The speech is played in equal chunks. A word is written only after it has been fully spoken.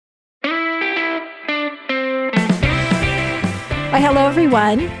Why, hello,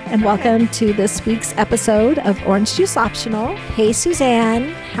 everyone, and welcome to this week's episode of Orange Juice Optional. Hey, Suzanne,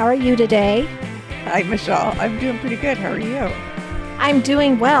 how are you today? Hi, Michelle. I'm doing pretty good. How are you? I'm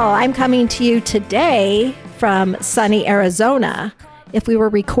doing well. I'm coming to you today from sunny Arizona. If we were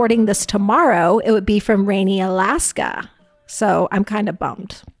recording this tomorrow, it would be from rainy Alaska. So I'm kind of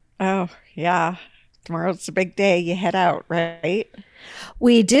bummed. Oh, yeah. Tomorrow's a big day. You head out, right?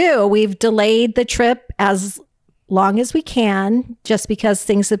 We do. We've delayed the trip as long as we can, just because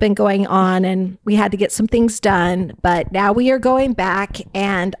things have been going on and we had to get some things done. But now we are going back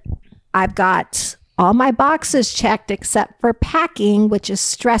and I've got all my boxes checked except for packing, which is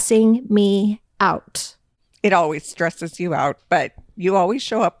stressing me out. It always stresses you out, but you always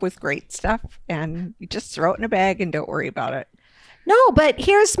show up with great stuff and you just throw it in a bag and don't worry about it. No, but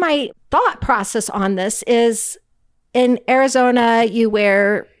here's my thought process on this is in Arizona, you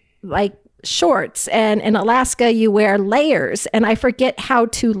wear like shorts, and in Alaska you wear layers, and I forget how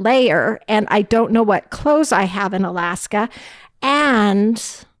to layer, and I don't know what clothes I have in Alaska, and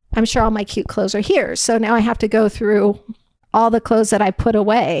I'm sure all my cute clothes are here. So now I have to go through all the clothes that I put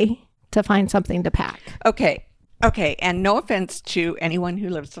away to find something to pack. Okay. And no offense to anyone who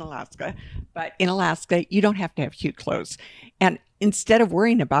lives in Alaska, but in Alaska, you don't have to have cute clothes. And instead of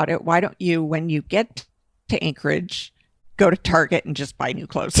worrying about it, why don't you, when you get to Anchorage, go to Target and just buy new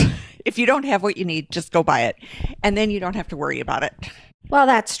clothes? If you don't have what you need, just go buy it. And then you don't have to worry about it. Well,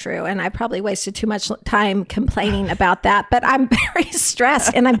 that's true. And I probably wasted too much time complaining about that. But I'm very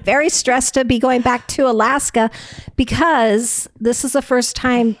stressed. And I'm very stressed to be going back to Alaska because this is the first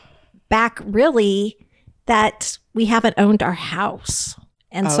time back, really, that we haven't owned our house.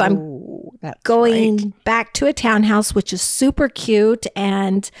 And so I'm going back to a townhouse, which is super cute.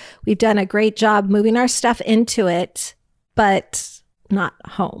 And we've done a great job moving our stuff into it, but not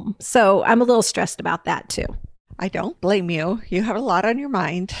home. So I'm a little stressed about that too. I don't blame you. You have a lot on your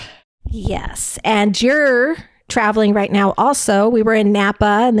mind. Yes. And you're traveling right now also. We were in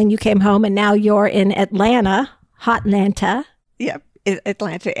Napa and then you came home and now you're in Atlanta, hot Atlanta. Yeah,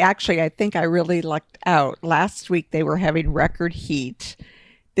 Atlanta. Actually, I think I really lucked out. Last week they were having record heat.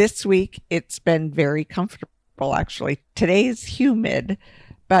 This week it's been very comfortable, actually. Today's humid,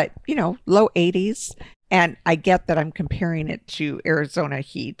 but, low 80s. And I get that I'm comparing it to Arizona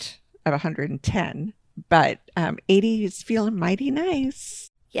heat of 110, but 80 is feeling mighty nice.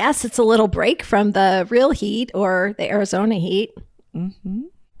 Yes, it's a little break from the real heat or the Arizona heat. Mm-hmm.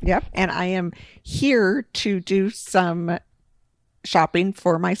 Yep. And I am here to do some shopping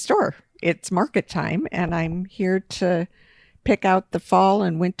for my store. It's market time, and I'm here to pick out the fall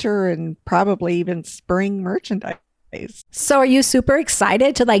and winter and probably even spring merchandise. So are you super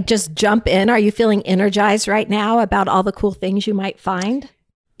excited to just jump in? Are you feeling energized right now about all the cool things you might find?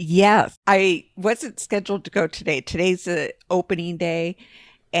 Yes. I wasn't scheduled to go today. Today's the opening day,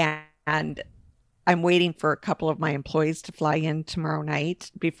 and I'm waiting for a couple of my employees to fly in tomorrow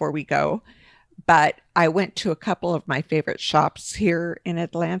night before we go. But I went to a couple of my favorite shops here in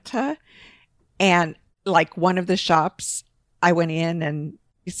Atlanta, and one of the shops, I went in and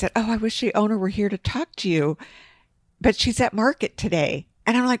he said, "Oh, I wish the owner were here to talk to you, but she's at market today."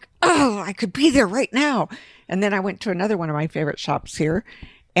 And I'm like, "Oh, I could be there right now." And then I went to another one of my favorite shops here,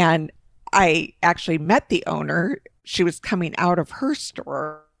 and I actually met the owner. She was coming out of her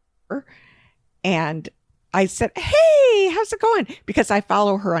store, and I said, "Hey, how's it going?" Because I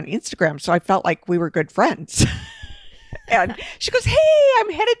follow her on Instagram, so I felt like we were good friends. And she goes, "Hey, I'm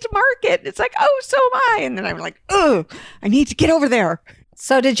headed to market." It's like, "Oh, so am I." And then I'm like, "Oh, I need to get over there."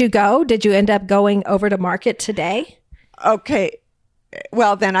 So did you go? Did you end up going over to market today? Okay.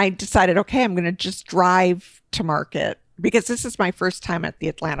 Well, then I decided, okay, I'm going to just drive to market because this is my first time at the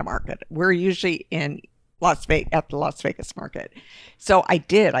Atlanta market. We're usually in Las Vegas at the Las Vegas market. So I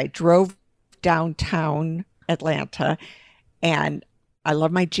drove downtown Atlanta, and I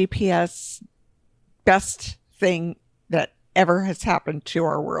love my GPS. Best thing that ever has happened to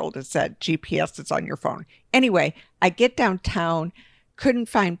our world is that GPS is on your phone. Anyway, I get downtown, couldn't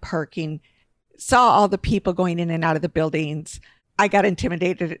find parking, saw all the people going in and out of the buildings. I got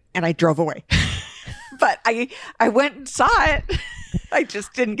intimidated and I drove away. But I went and saw it. I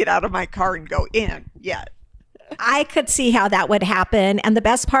just didn't get out of my car and go in yet. I could see how that would happen. And the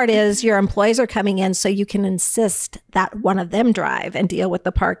best part is your employees are coming in, so you can insist that one of them drive and deal with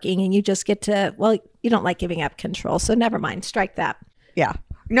the parking. And you just get to, well, you don't like giving up control. So never mind. Strike that. Yeah.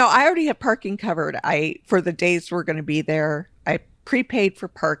 No, I already have parking covered. For the days we're going to be there, I prepaid for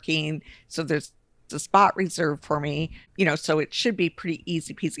parking. So there's a spot reserved for me, so it should be pretty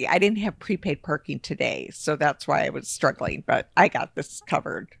easy peasy. I didn't have prepaid parking today, so that's why I was struggling, but I got this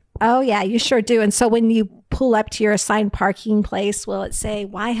covered. Oh, yeah, you sure do. And so when you pull up to your assigned parking place, will it say,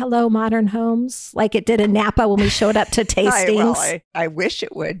 "Why hello, Modern Homes?" Like it did in Napa when we showed up to tastings? I wish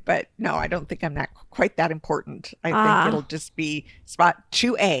it would, but no, I don't think I'm not quite that important. I think it'll just be spot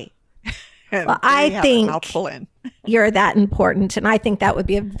 2A. Well, I think I'll pull in. You're that important. And I think that would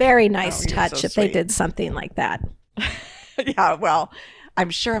be a very nice touch so if sweet. They did something like that. Yeah, well, I'm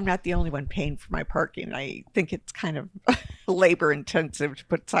sure I'm not the only one paying for my parking. I think it's kind of labor intensive to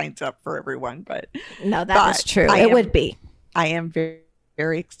put signs up for everyone, but no, that is true. It would be. I am very,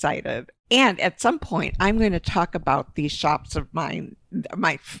 very excited. And at some point, I'm going to talk about these shops of mine,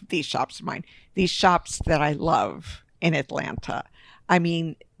 these shops that I love in Atlanta. I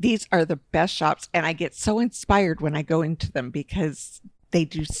mean, these are the best shops, and I get so inspired when I go into them because they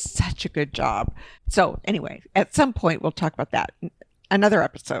do such a good job. So anyway, at some point, we'll talk about that. Another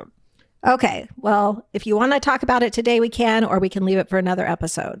episode. Okay. Well, if you want to talk about it today, we can, or we can leave it for another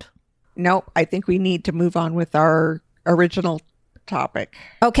episode. No, I think we need to move on with our original topic.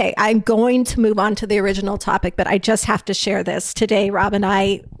 Okay. I'm going to move on to the original topic, but I just have to share this. Today, Rob and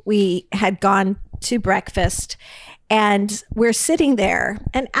I, we had gone to breakfast and we're sitting there,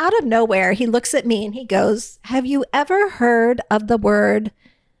 and out of nowhere, he looks at me and he goes, "Have you ever heard of the word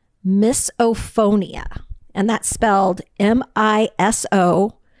misophonia?" And that's spelled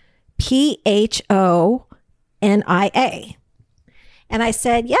MISOPHONIA. And I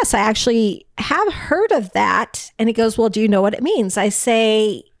said, "Yes, I actually have heard of that." And he goes, "Well, do you know what it means?" I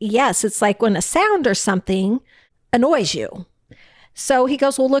say, "Yes, it's like when a sound or something annoys you." So he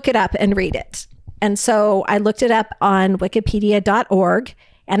goes, "Well, look it up and read it." And so I looked it up on wikipedia.org,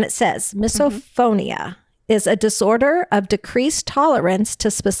 and it says misophonia is a disorder of decreased tolerance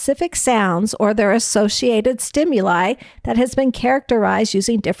to specific sounds or their associated stimuli that has been characterized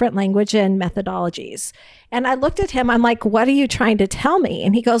using different language and methodologies. And I looked at him, I'm like, "What are you trying to tell me?"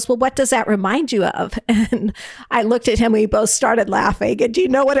 And he goes, "Well, what does that remind you of?" And I looked at him, we both started laughing. And do you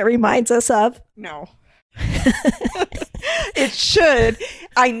know what it reminds us of? No. It should.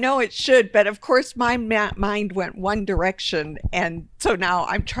 I know it should, but of course my mind went one direction, and so now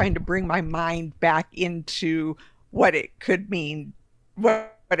I'm trying to bring my mind back into what it could mean,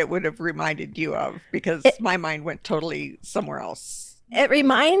 what it would have reminded you of, because my mind went totally somewhere else. It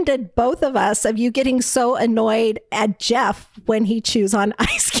reminded both of us of you getting so annoyed at Jeff when he chews on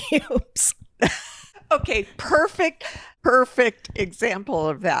ice cubes. Okay, perfect example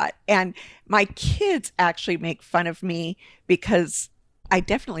of that. And my kids actually make fun of me because I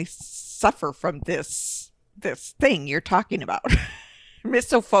definitely suffer from this thing you're talking about.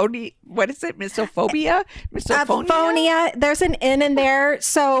 Misophonia. What is it? Misophobia? Misophonia. There's an N in there.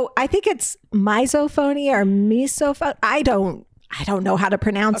 So I think it's misophonia or misophonia. I don't know how to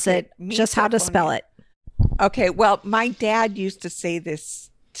pronounce it, just how to spell it. Okay. Well, my dad used to say this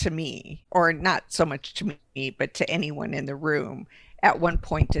to me, or not so much to me, but to anyone in the room at one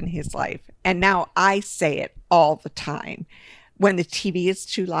point in his life. And now I say it all the time. When the TV is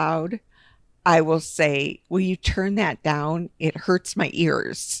too loud, I will say, "Will you turn that down? It hurts my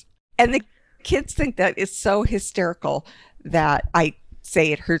ears." And the kids think that is so hysterical that I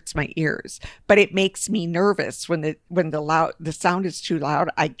say it hurts my ears, but it makes me nervous when the sound is too loud.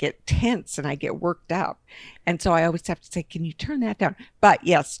 I get tense and I get worked up, and so I always have to say, "Can you turn that down?" But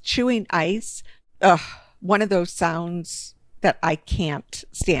yes, chewing ice, one of those sounds that I can't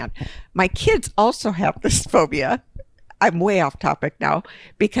stand. My kids also have this phobia. I'm way off topic now,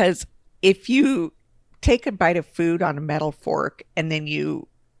 because if you take a bite of food on a metal fork and then you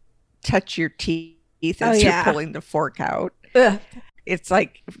touch your teeth as you're pulling the fork out, it's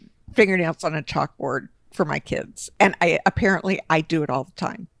like fingernails on a chalkboard for my kids. And I do it all the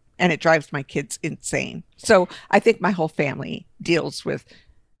time, and it drives my kids insane. So I think my whole family deals with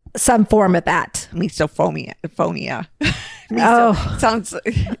some form of that. Misophonia.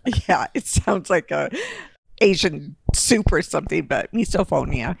 It sounds like a Asian soup or something, but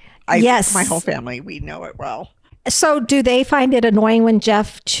misophonia. Yes. My whole family, we know it well. So do they find it annoying when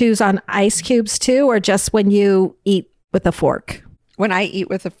Jeff chews on ice cubes too, or just when you eat with a fork? When I eat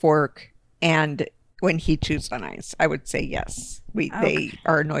with a fork and when he chews on ice, I would say yes. They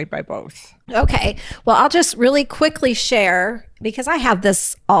are annoyed by both. Okay. Well, I'll just really quickly share, because I have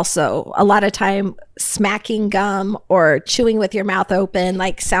this also a lot of time. Smacking gum or chewing with your mouth open,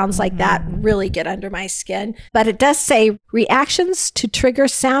 like sounds like that really get under my skin. But it does say reactions to trigger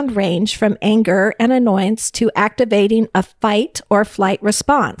sound range from anger and annoyance to activating a fight or flight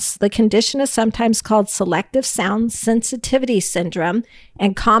response. The condition is sometimes called selective sound sensitivity syndrome,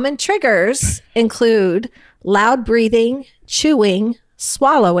 and common triggers include loud breathing, chewing,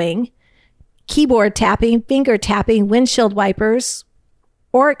 swallowing, keyboard tapping, finger tapping, windshield wipers,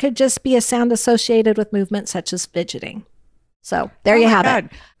 or it could just be a sound associated with movement such as fidgeting. So there you have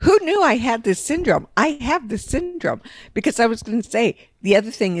it. Who knew I had this syndrome? I have this syndrome because I was going to say the other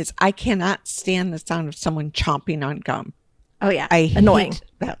thing is I cannot stand the sound of someone chomping on gum. Oh yeah, I annoying hate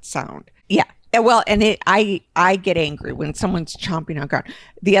that sound. Yeah, well, and I get angry when someone's chomping on gum.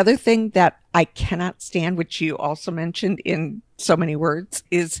 The other thing that I cannot stand, which you also mentioned in so many words,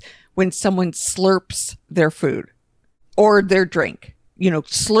 is when someone slurps their food or their drink. You know,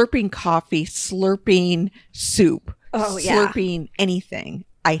 slurping coffee, slurping soup. Slurping anything.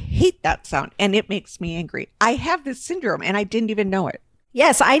 I hate that sound and it makes me angry. I have this syndrome and I didn't even know it.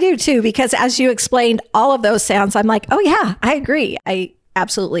 Yes, I do too, because as you explained all of those sounds, I'm like, oh yeah, I agree. I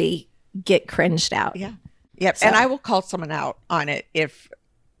absolutely get cringed out. Yeah. Yep. So. And I will call someone out on it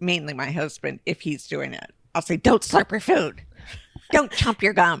mainly my husband, if he's doing it. I'll say, don't slurp your food. Don't chomp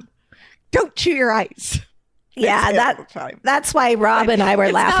your gum. Don't chew your ice. Yeah, that's why Rob and I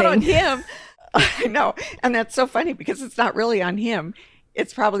were laughing. Not on him. I know. And that's so funny because it's not really on him.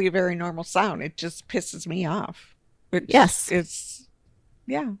 It's probably a very normal sound. It just pisses me off. Yes. It's,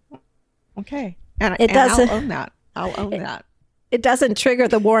 yeah. Okay. And I'll own that. I'll own that. It doesn't trigger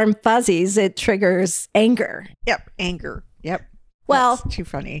the warm fuzzies. It triggers anger. Yep. Anger. Yep. Well, that's too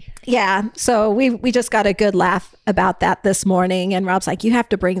funny. Yeah. So we just got a good laugh about that this morning. And Rob's like, you have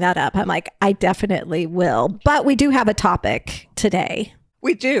to bring that up. I'm like, I definitely will. But we do have a topic today.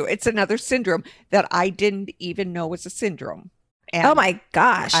 We do. It's another syndrome that I didn't even know was a syndrome. And oh my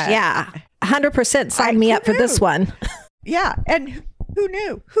gosh. Yeah. 100% sign me up for this one. Yeah. And who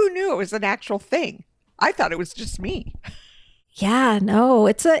knew? Who knew it was an actual thing? I thought it was just me. Yeah, no,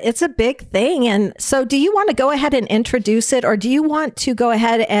 it's a big thing. And so do you want to go ahead and introduce it, or do you want to go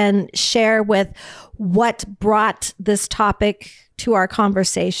ahead and share with what brought this topic to our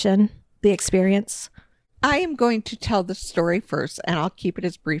conversation, the experience? I am going to tell the story first, and I'll keep it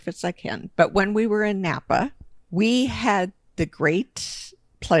as brief as I can. But when we were in Napa, we had the great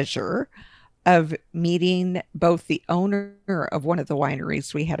pleasure of meeting both the owner of one of the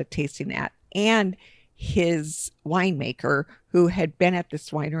wineries we had a tasting at and his winemaker, who had been at this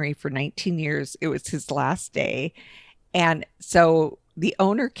winery for 19 years. It was his last day. And so the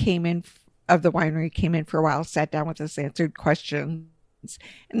owner of the winery came in for a while, sat down with us, answered questions.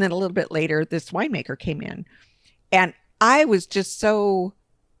 And then a little bit later, this winemaker came in. And I was just thought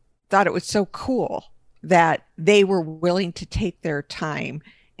it was so cool that they were willing to take their time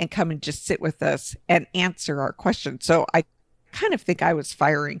and come and just sit with us and answer our questions. So I kind of think I was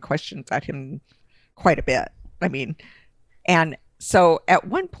firing questions at him quite a bit. I mean, and so at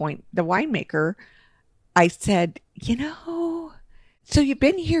one point, the winemaker, I said, so you've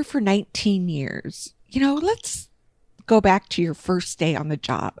been here for 19 years, let's go back to your first day on the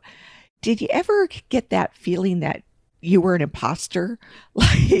job. Did you ever get that feeling that you were an imposter?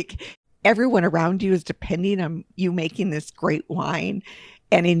 Like everyone around you is depending on you making this great wine.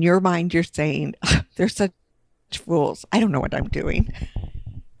 And in your mind, you're saying, they're such fools. I don't know what I'm doing.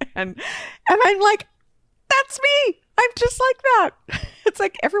 And I'm like, that's me. I'm just like that. It's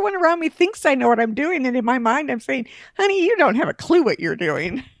like everyone around me thinks I know what I'm doing. And in my mind, I'm saying, honey, you don't have a clue what you're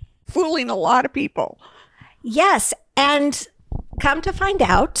doing. Fooling a lot of people. Yes. And come to find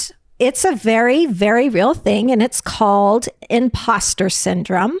out, it's a very, very real thing. And it's called imposter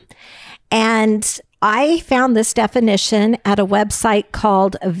syndrome. And I found this definition at a website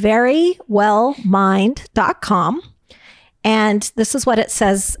called verywellmind.com. And this is what it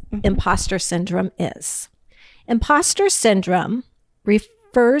says imposter syndrome is. Imposter syndrome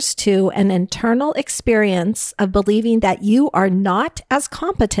refers to an internal experience of believing that you are not as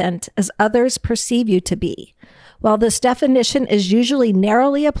competent as others perceive you to be. While this definition is usually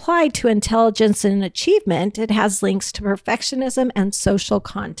narrowly applied to intelligence and achievement, it has links to perfectionism and social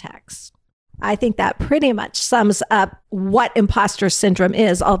context. I think that pretty much sums up what imposter syndrome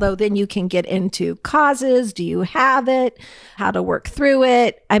is, although then you can get into causes. Do you have it? How to work through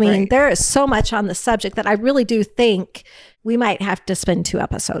it? I mean, There is so much on the subject that I really do think we might have to spend 2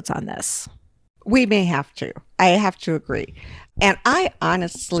 episodes on this. We may have to. I have to agree. And I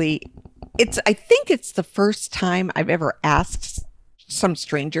honestly, I think it's the first time I've ever asked some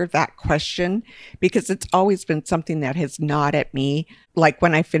stranger that question, because it's always been something that has gnawed at me. Like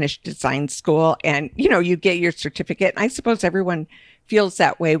when I finished design school and, you get your certificate. And I suppose everyone feels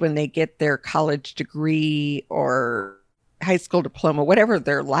that way when they get their college degree or high school diploma, whatever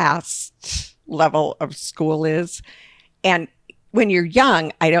their last level of school is. And when you're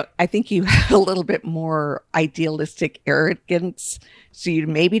young, I think you have a little bit more idealistic arrogance. So you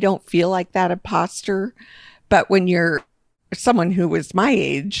maybe don't feel like that imposter. But when you're someone who was my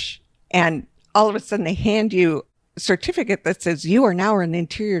age and all of a sudden they hand you certificate that says you are now an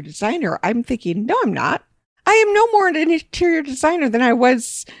interior designer, I'm thinking, no, I'm not. I am no more an interior designer than I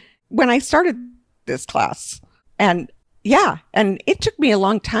was when I started this class. And yeah, and it took me a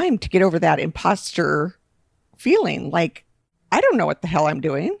long time to get over that imposter feeling like, I don't know what the hell I'm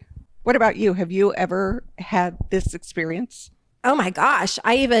doing. What about you? Have you ever had this experience? Oh my gosh.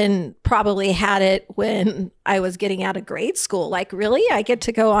 I even probably had it when I was getting out of grade school. Like, really? I get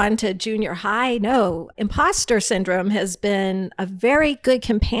to go on to junior high? No. Imposter syndrome has been a very good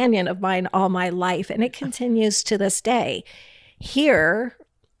companion of mine all my life, and it continues to this day. Here,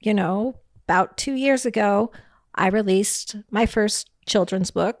 about 2 years ago, I released my first children's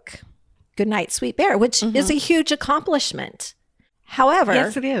book, Goodnight, Sweet Bear, which is a huge accomplishment. However,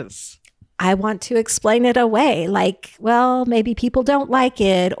 yes, it is. I want to explain it away. Like, well, maybe people don't like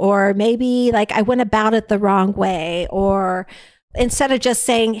it, or maybe like I went about it the wrong way, or instead of just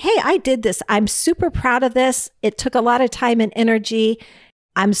saying, hey, I did this. I'm super proud of this. It took a lot of time and energy.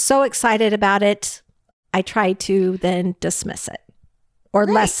 I'm so excited about it. I try to then dismiss it or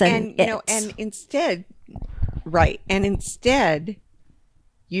lessen it. And instead,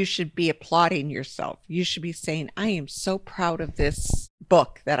 you should be applauding yourself. You should be saying, I am so proud of this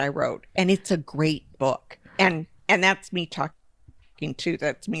book that I wrote. And it's a great book. And that's me talking too.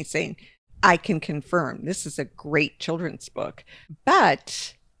 That's me saying, I can confirm this is a great children's book.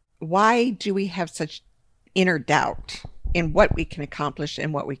 But why do we have such inner doubt in what we can accomplish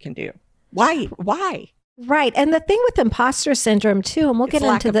and what we can do? Why? Right. And the thing with imposter syndrome too, and we'll get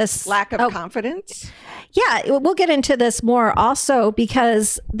into this. Lack of confidence. Yeah, we'll get into this more also,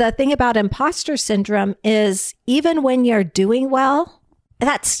 because the thing about imposter syndrome is even when you're doing well,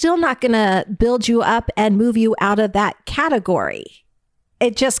 that's still not going to build you up and move you out of that category.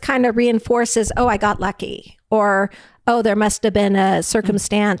 It just kind of reinforces, oh, I got lucky, or, oh, there must have been a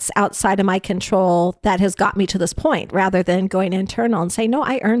circumstance outside of my control that has got me to this point, rather than going internal and saying, no,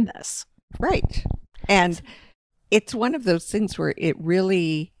 I earned this. Right. And it's one of those things where it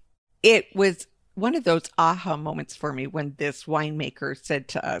was one of those aha moments for me when this winemaker said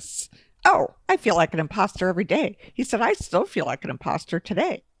to us, oh, I feel like an imposter every day. He said, I still feel like an imposter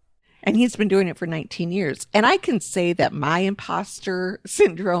today. And he's been doing it for 19 years. And I can say that my imposter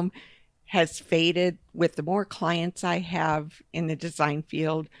syndrome has faded with the more clients I have in the design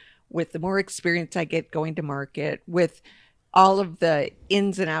field, with the more experience I get going to market, with all of the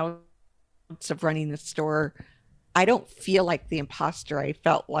ins and outs of running the store. I don't feel like the imposter I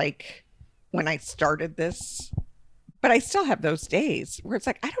felt like when I started this. But I still have those days where it's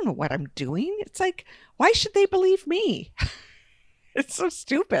like, I don't know what I'm doing. It's like, why should they believe me? It's so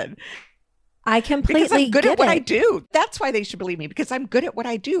stupid. I completely because I'm good get at what it. I do. That's why they should believe me, because I'm good at what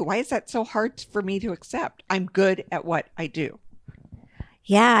I do. Why is that so hard for me to accept? I'm good at what I do.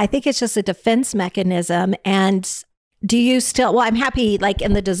 Yeah, I think it's just a defense mechanism. And do you still, well, I'm happy, like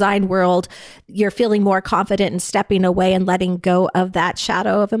in the design world, you're feeling more confident in stepping away and letting go of that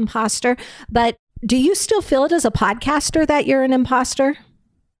shadow of imposter. But do you still feel it as a podcaster that you're an imposter?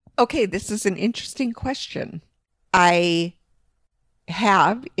 Okay, this is an interesting question. I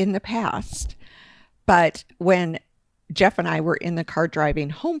have in the past, but when Jeff and I were in the car driving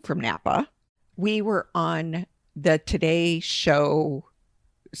home from Napa, we were on the Today Show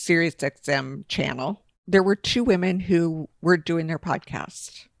SiriusXM channel. There were two women who were doing their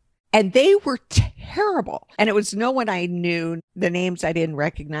podcast, and they were terrible. And it was no one I knew. The names I didn't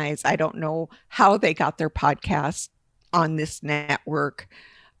recognize. I don't know how they got their podcast on this network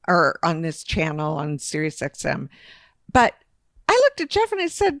or on this channel on SiriusXM. But I looked at Jeff and I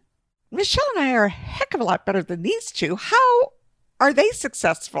said, Michelle and I are a heck of a lot better than these two. How are they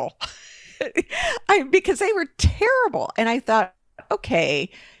successful? Because they were terrible. And I thought, okay,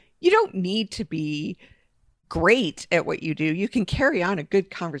 you don't need to be great at what you do. You can carry on a good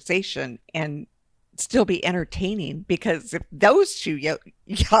conversation and still be entertaining, because if those two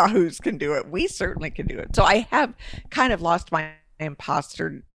yahoos can do it, we certainly can do it. So I have kind of lost my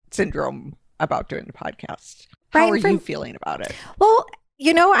imposter syndrome about doing the podcast. How are you feeling about it? Well,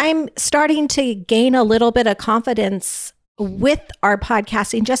 I'm starting to gain a little bit of confidence with our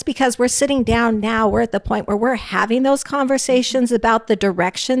podcasting, just because we're sitting down now. We're at the point where we're having those conversations about the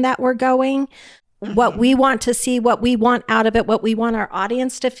direction that we're going, what we want to see, what we want out of it, what we want our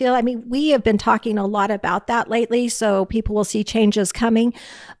audience to feel. I mean, we have been talking a lot about that lately, so people will see changes coming.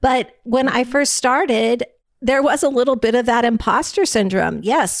 But when I first started, there was a little bit of that imposter syndrome.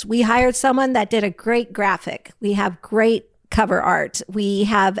 Yes, we hired someone that did a great graphic. We have great cover art. We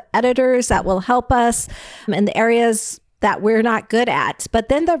have editors that will help us in the areas that we're not good at. But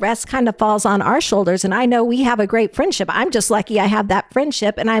then the rest kind of falls on our shoulders. And I know we have a great friendship. I'm just lucky I have that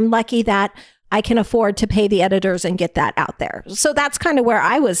friendship. And I'm lucky that I can afford to pay the editors and get that out there. So that's kind of where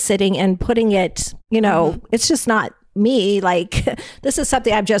I was sitting and putting it, it's just not me. Like, this is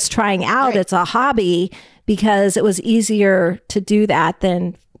something I'm just trying out. Right. It's a hobby, because it was easier to do that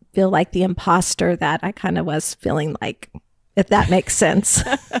than feel like the imposter that I kind of was feeling like, if that makes sense.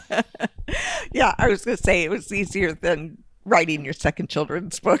 Yeah, I was going to say it was easier than writing your second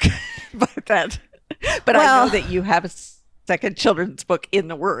children's book. But I know that you have a second children's book in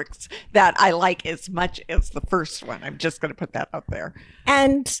the works that I like as much as the first one. I'm just going to put that out there.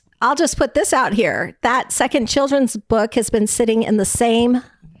 And I'll just put this out here. That second children's book has been sitting in the same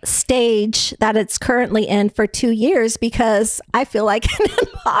stage that it's currently in for 2 years, because I feel like an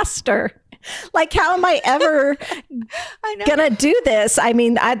imposter. Like, how am I ever gonna do this? I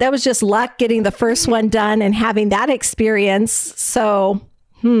mean, that was just luck getting the first one done and having that experience. So,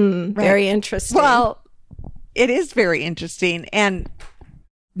 very interesting. Well, it is very interesting. And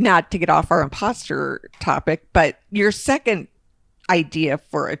not to get off our imposter topic, but your second idea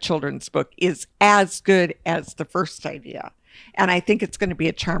for a children's book is as good as the first idea. And I think it's going to be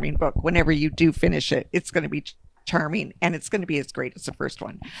a charming book. Whenever you do finish it, it's going to be charming, and it's going to be as great as the first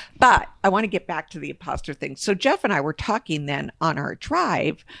one. But I want to get back to the imposter thing. So Jeff and I were talking then on our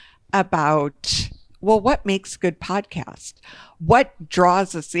drive about, well, what makes a good podcast? What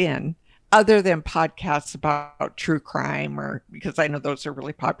draws us in other than podcasts about true crime, or because I know those are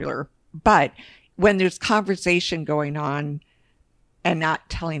really popular. But when there's conversation going on and not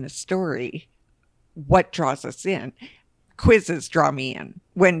telling a story, what draws us in? Quizzes draw me in.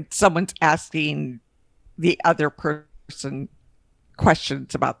 When someone's asking the other person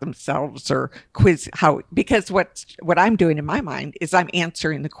questions about themselves, or because what I'm doing in my mind is I'm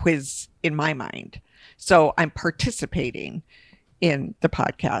answering the quiz in my mind. So I'm participating in the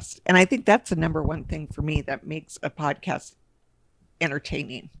podcast. And I think that's the number one thing for me that makes a podcast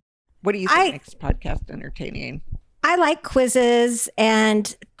entertaining. What do you think makes a podcast entertaining? I like quizzes,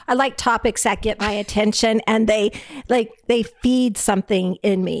 and I like topics that get my attention, and they feed something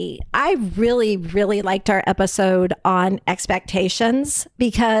in me. I really, really liked our episode on expectations,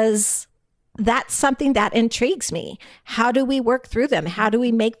 because that's something that intrigues me. How do we work through them? How do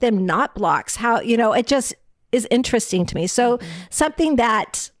we make them not blocks? It just is interesting to me. So something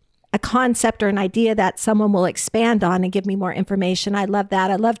that a concept or an idea that someone will expand on and give me more information. I love that.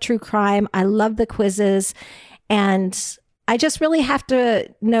 I love true crime. I love the quizzes. And I just really have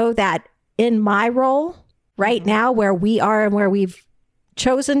to know that in my role right now, where we are and where we've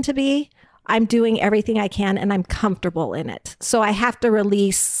chosen to be, I'm doing everything I can and I'm comfortable in it. So I have to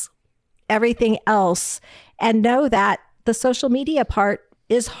release everything else and know that the social media part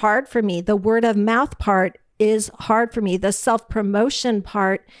is hard for me. The word of mouth part is hard for me. The self-promotion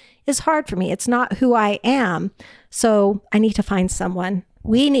part is hard for me. It's not who I am. So I need to find someone.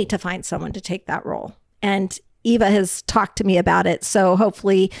 We need to find someone to take that role. And Eva has talked to me about it. So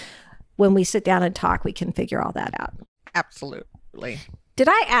hopefully when we sit down and talk, we can figure all that out. Absolutely. Did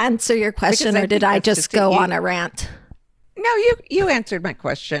I answer your question, or did I just go on a rant? No, you answered my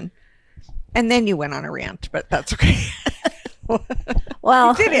question. And then you went on a rant, but that's okay.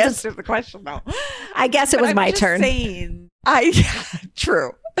 Well, you did answer the question, though. I guess it was my turn.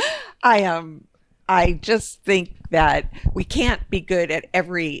 True. I just think that we can't be good at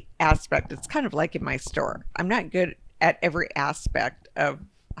every aspect. It's kind of like in my store. I'm not good at every aspect of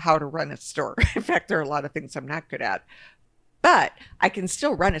how to run a store. In fact, there are a lot of things I'm not good at. But I can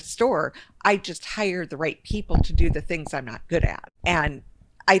still run a store. I just hire the right people to do the things I'm not good at. And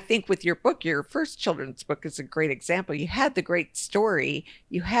I think with your book, your first children's book is a great example. You had the great story,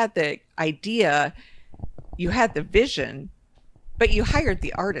 you had the idea, you had the vision, but you hired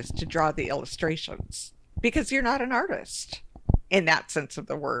the artist to draw the illustrations, because you're not an artist in that sense of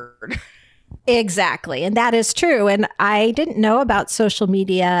the word. Exactly. And that is true. And I didn't know about social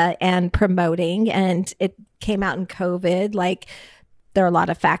media and promoting, and it came out in COVID. Like, there are a lot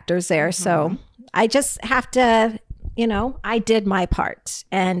of factors there. Mm-hmm. So I just have to, I did my part,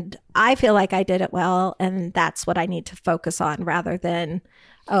 and I feel like I did it well. And that's what I need to focus on, rather than,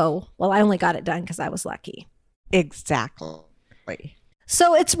 I only got it done because I was lucky. Exactly.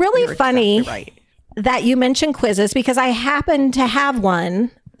 So it's really funny exactly that you mentioned quizzes, because I happen to have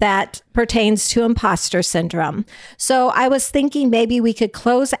one that pertains to imposter syndrome. So I was thinking maybe we could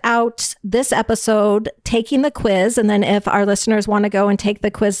close out this episode taking the quiz, and then if our listeners want to go and take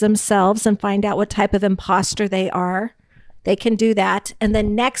the quiz themselves and find out what type of imposter they are, they can do that. And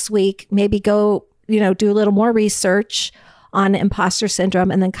then next week, maybe go, do a little more research on imposter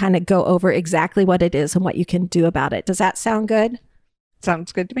syndrome, and then kind of go over exactly what it is and what you can do about it. Does that sound good?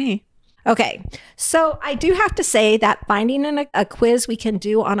 Sounds good to me. Okay. So I do have to say that finding a quiz we can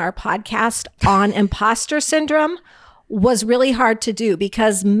do on our podcast on imposter syndrome was really hard to do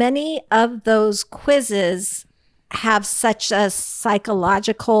because many of those quizzes have such a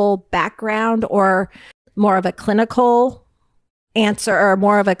psychological background or more of a clinical answer or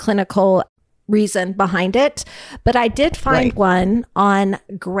more of a clinical reason behind it. But I did find one on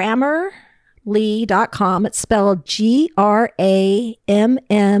Grammarly.com. It's spelled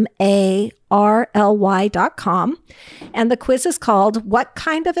GRAMMARLY.com. And the quiz is called, What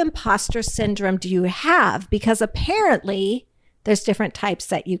Kind of Imposter Syndrome Do You Have? Because apparently there's different types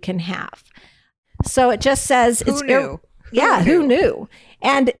that you can have. So it just says Who knew? Who knew?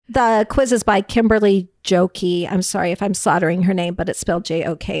 And the quiz is by Kimberly Joki. I'm sorry if I'm slaughtering her name, but it's spelled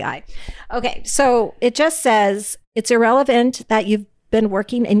Joki. Okay, so it just says it's irrelevant that you've been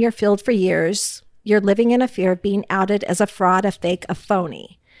working in your field for years. You're living in a fear of being outed as a fraud, a fake, a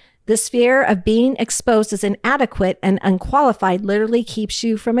phony. This fear of being exposed as inadequate and unqualified literally keeps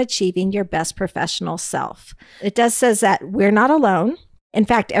you from achieving your best professional self. It does says that we're not alone. In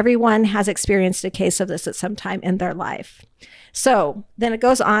fact, everyone has experienced a case of this at some time in their life. So then it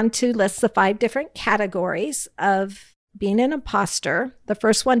goes on to list the 5 different categories of being an imposter. The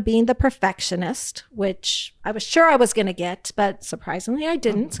first one being the perfectionist, which I was sure I was going to get, but surprisingly I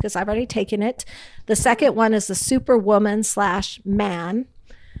didn't because I've already taken it. The second one is the superwoman/man.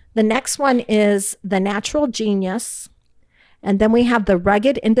 The next one is the natural genius. And then we have the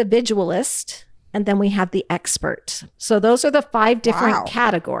rugged individualist. And then we have the expert. So those are the 5 different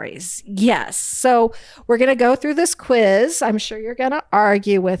categories. Yes. So we're going to go through this quiz. I'm sure you're going to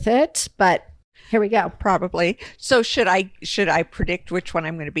argue with it, but here we go. Probably. So should I predict which one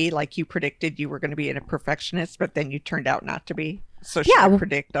I'm going to be? Like you predicted you were going to be a perfectionist, but then you turned out not to be. So should I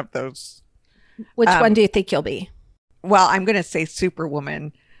predict of those? Which one do you think you'll be? Well, I'm going to say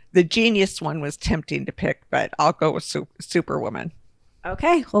Superwoman. The genius one was tempting to pick, but I'll go with Superwoman.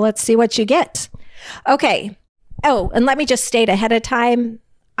 Okay, well, let's see what you get. Okay. Oh, and let me just state ahead of time,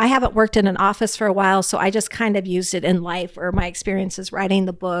 I haven't worked in an office for a while, so I just kind of used it in life or my experiences writing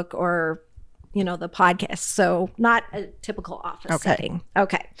the book or, the podcast. So not a typical office setting.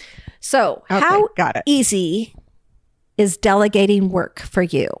 Okay. So how easy is delegating work for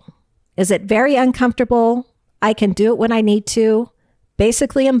you? Is it very uncomfortable? I can do it when I need to.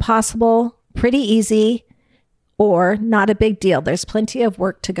 Basically impossible, pretty easy, or not a big deal. There's plenty of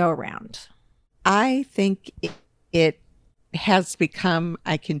work to go around. I think it has become,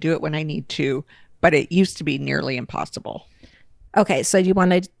 I can do it when I need to, but it used to be nearly impossible. Okay, so you want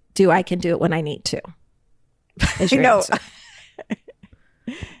to do I can do it when I need to. Is your answer.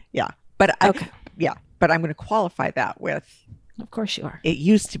 Yeah, but but I'm going to qualify that with, of course you are. It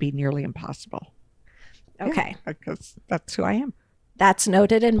used to be nearly impossible. Okay. Yeah, because that's who I am. That's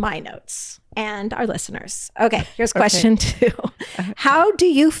noted in my notes and our listeners. Okay, here's question 2. How do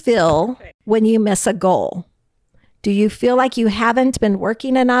you feel when you miss a goal? Do you feel like you haven't been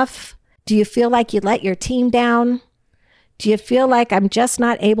working enough? Do you feel like you let your team down? Do you feel like I'm just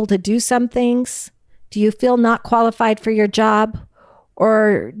not able to do some things? Do you feel not qualified for your job?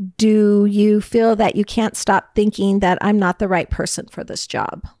 Or do you feel that you can't stop thinking that I'm not the right person for this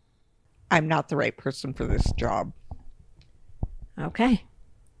job? I'm not the right person for this job. Okay.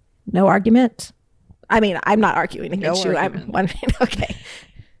 No argument. I mean, I'm not arguing against you. I'm wondering. Okay.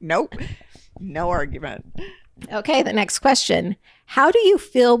 Nope. No argument. Okay. The next question. How do you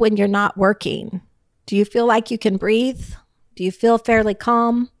feel when you're not working? Do you feel like you can breathe? Do you feel fairly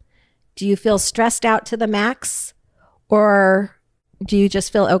calm? Do you feel stressed out to the max? Or do you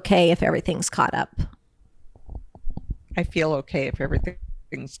just feel okay if everything's caught up? I feel okay if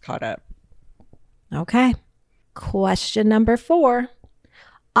everything's caught up. Okay. Question number 4.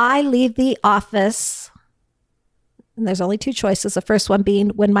 I leave the office, and there's only 2 choices. The first one being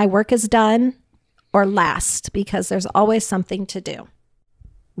when my work is done or last, because there's always something to do.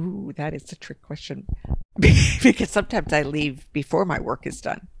 Ooh, that is a trick question. Because sometimes I leave before my work is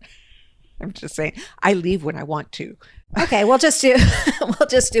done. I'm just saying I leave when I want to. Okay, we'll just do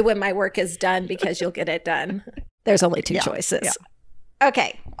when my work is done because you'll get it done. There's only 2 choices. Yeah.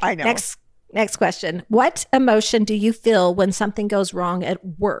 Okay. I know. Next question. What emotion do you feel when something goes wrong at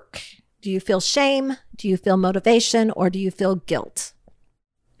work? Do you feel shame? Do you feel motivation? Or do you feel guilt?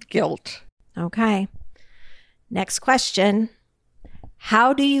 Guilt. Okay. Next question.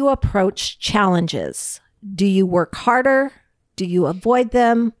 How do you approach challenges? Do you work harder? Do you avoid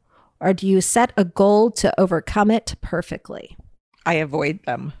them? Or do you set a goal to overcome it perfectly? I avoid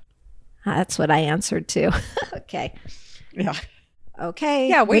them. That's what I answered too. Okay. Yeah. Okay.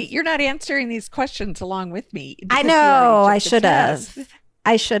 Yeah, wait, you're not answering these questions along with me. I know, I should have.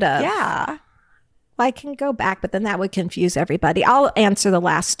 I should have. Yeah. Well, I can go back, but then that would confuse everybody. I'll answer the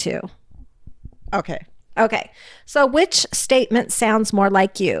last two. Okay. Okay. So which statement sounds more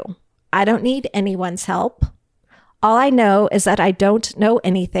like you? I don't need anyone's help. All I know is that I don't know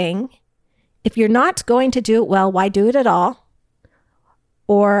anything. If you're not going to do it well, why do it at all?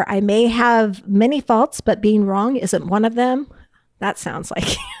 Or I may have many faults, but being wrong isn't one of them. That sounds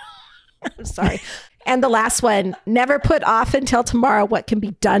like, I'm sorry. And the last one, never put off until tomorrow what can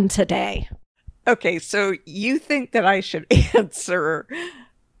be done today. Okay. So you think that I should answer,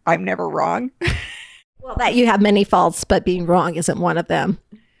 I'm never wrong? Well, that you have many faults, but being wrong isn't one of them.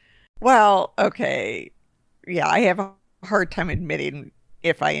 Well, okay. Yeah, I have a hard time admitting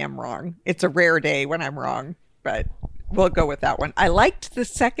if I am wrong. It's a rare day when I'm wrong, but we'll go with that one. I liked the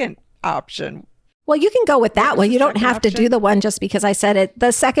second option. Well, you can go with that one. You don't have to option? do the one just because I said it.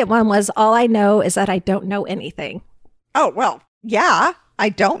 The second one was, all I know is that I don't know anything. Oh, well, yeah, I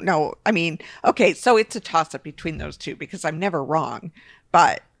don't know. I mean, okay, so it's a toss-up between those two because I'm never wrong,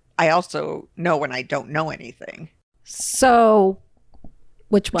 but I also know when I don't know anything. So,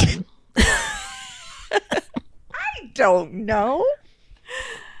 which one? I don't know.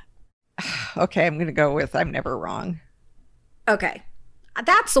 Okay, I'm going to go with I'm never wrong. Okay.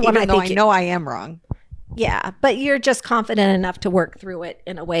 That's the one Even I though think. I know I am wrong. Yeah, but you're just confident enough to work through it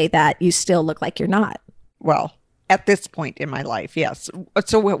in a way that you still look like you're not. Well, at this point in my life, yes.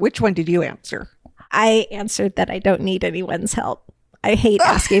 So which one did you answer? I answered that I don't need anyone's help. I hate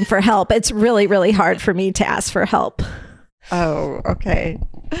asking for help. It's really, really hard for me to ask for help. Oh, okay.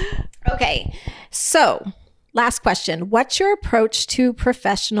 Okay. So, last question. What's your approach to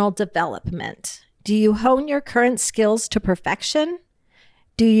professional development? Do you hone your current skills to perfection?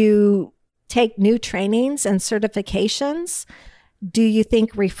 Do you take new trainings and certifications? Do you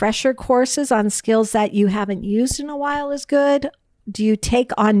think refresher courses on skills that you haven't used in a while is good? Do you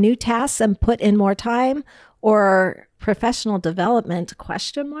take on new tasks and put in more time? Or professional development,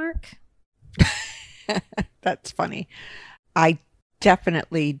 question mark? That's funny. I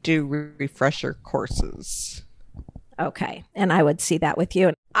definitely do refresher courses. Okay. And I would see that with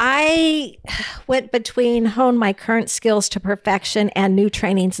you. I went between hone my current skills to perfection and new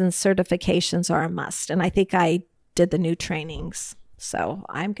trainings and certifications are a must. And I think I did the new trainings. So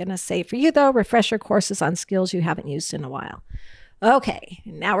I'm going to say for you, though, refresher courses on skills you haven't used in a while. Okay.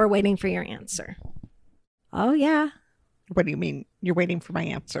 Now we're waiting for your answer. Oh, yeah. What do you mean? You're waiting for my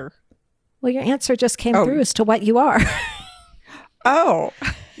answer? Well, your answer just came through as to what you are. Oh.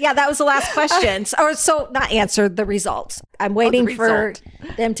 Yeah, that was the last question. So not answer, the results. I'm waiting for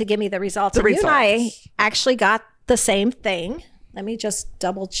them to give me the results. You and I actually got the same thing. Let me just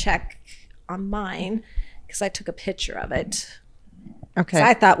double check on mine because I took a picture of it. Okay. So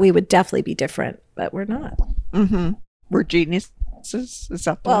I thought we would definitely be different, but we're not. Mm-hmm. We're geniuses? Is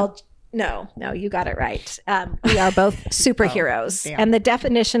that the one? No, you got it right. We are both superheroes. And the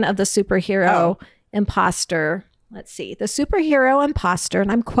definition of the superhero imposter, let's see, the superhero imposter,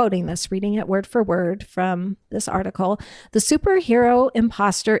 and I'm quoting this, reading it word for word from this article. The superhero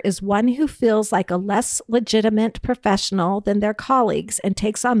imposter is one who feels like a less legitimate professional than their colleagues and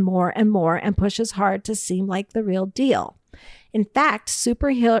takes on more and pushes hard to seem like the real deal. In fact,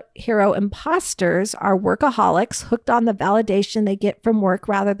 superhero imposters are workaholics hooked on the validation they get from work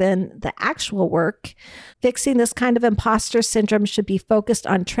rather than the actual work. Fixing this kind of imposter syndrome should be focused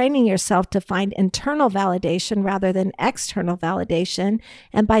on training yourself to find internal validation rather than external validation.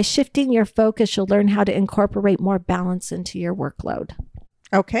 And by shifting your focus, you'll learn how to incorporate more balance into your workload.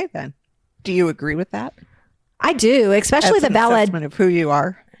 Okay, then. Do you agree with that? I do, especially As an assessment of who you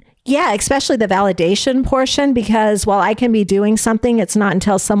are. Yeah, especially the validation portion, because while I can be doing something, it's not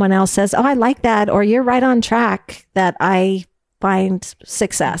until someone else says, oh, I like that, or you're right on track, that I find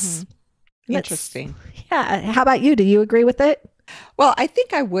success. Mm-hmm. Interesting. Yeah. How about you? Do you agree with it? Well, I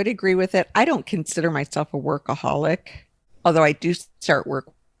think I would agree with it. I don't consider myself a workaholic, although I do start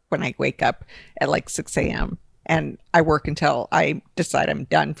work when I wake up at like 6 a.m. and I work until I decide I'm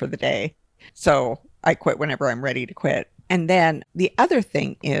done for the day. So I quit whenever I'm ready to quit. And then the other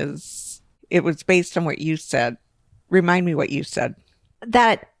thing is, it was based on what you said. Remind me what you said.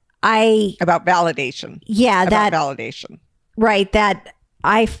 About validation. Yeah. About validation. Right. That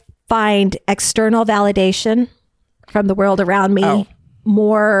I find external validation from the world around me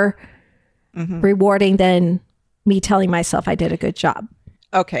more rewarding than me telling myself I did a good job.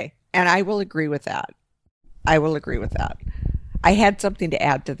 Okay. And I will agree with that. I had something to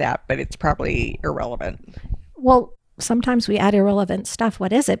add to that, but it's probably irrelevant. Well, sometimes we add irrelevant stuff.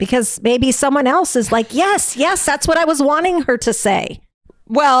 What is it? Because maybe someone else is like, yes, that's what I was wanting her to say.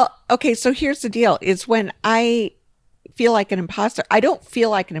 Well, okay, so here's the deal, is when I feel like an imposter. I don't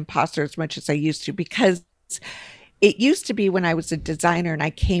feel like an imposter as much as I used to, because it used to be when I was a designer and I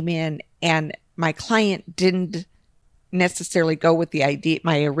came in and my client didn't necessarily go with the idea,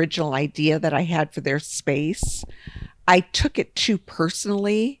 my original idea that I had for their space. I took it too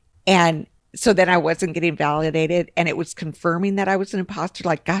personally. And so then I wasn't getting validated, and it was confirming that I was an imposter.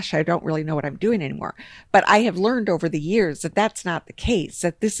 Like, gosh, I don't really know what I'm doing anymore. But I have learned over the years that that's not the case,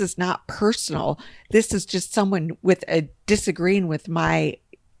 that this is not personal. This is just someone with a disagreeing with my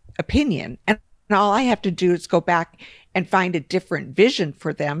opinion. And all I have to do is go back and find a different vision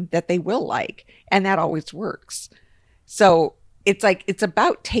for them that they will like. And that always works. So it's like, it's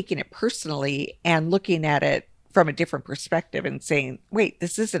about taking it personally and looking at it from a different perspective and saying, wait,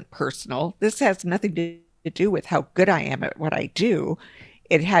 this isn't personal. This has nothing to do with how good I am at what I do.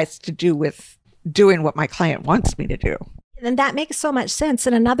 It has to do with doing what my client wants me to do. And that makes so much sense.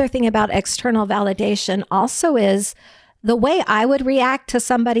 And another thing about external validation also is the way I would react to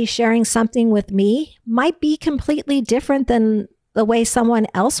somebody sharing something with me might be completely different than the way someone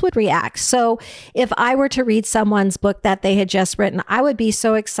else would react. So if I were to read someone's book that they had just written, I would be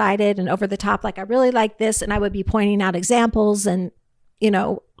so excited and over the top, like, I really like this. And I would be pointing out examples and,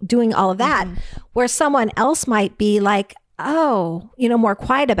 doing all of that, where someone else might be like, oh, more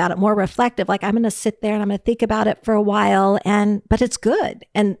quiet about it, more reflective. Like, I'm going to sit there and I'm going to think about it for a while, but it's good.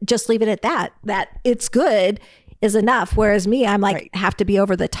 And just leave it at that it's good is enough. Whereas me, I'm like, have to be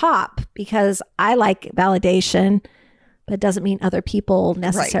over the top because I like validation, but it doesn't mean other people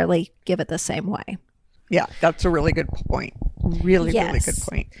necessarily give it the same way. Yeah, that's a really good point. Really good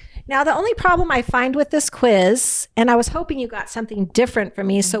point. Now, the only problem I find with this quiz, and I was hoping you got something different from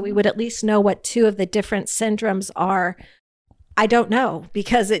me so we would at least know what two of the different syndromes are. I don't know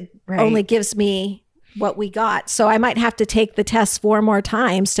because it only gives me what we got. So I might have to take the test 4 more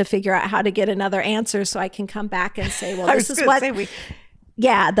times to figure out how to get another answer so I can come back and say, well, this is what...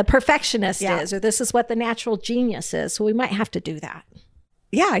 the perfectionist is, or this is what the natural genius is. So we might have to do that.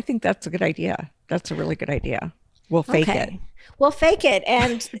 Yeah, I think that's a good idea. That's a really good idea. We'll fake it. We'll fake it.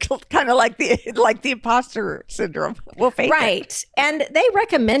 And kind of like the imposter syndrome. We'll fake it. Right. And they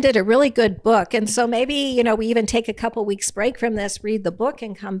recommended a really good book. And so maybe, we even take a couple weeks break from this, read the book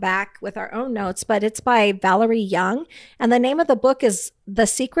and come back with our own notes. But it's by Valerie Young. And the name of the book is The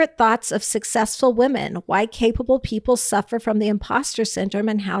Secret Thoughts of Successful Women: Why Capable People Suffer from the Imposter Syndrome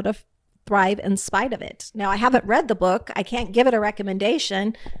and How to Thrive in Spite of It. Now, I haven't read the book. I can't give it a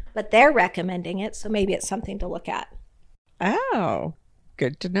recommendation, but they're recommending it. So maybe it's something to look at. Oh,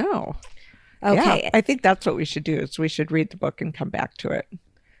 good to know. Okay. Yeah, I think that's what we should do is we should read the book and come back to it.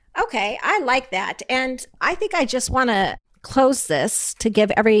 Okay. I like that. And I think I just want to close this to give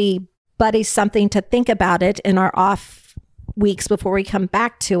everybody something to think about it in our off weeks before we come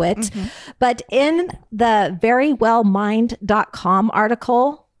back to it. But in the verywellmind.com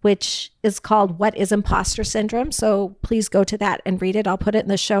article, which is called What is Imposter Syndrome? So please go to that and read it. I'll put it in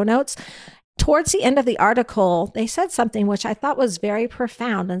the show notes. Towards the end of the article, they said something which I thought was very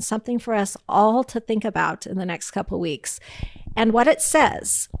profound and something for us all to think about in the next couple of weeks. And what it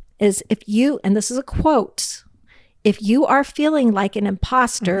says is and this is a quote, if you are feeling like an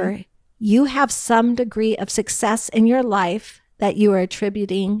imposter, you have some degree of success in your life that you are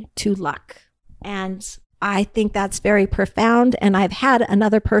attributing to luck. And I think that's very profound. And I've had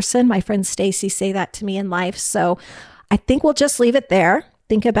another person, my friend Stacy, say that to me in life. So I think we'll just leave it there.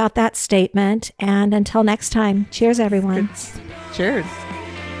 Think about that statement. And until next time, cheers, everyone. Cheers.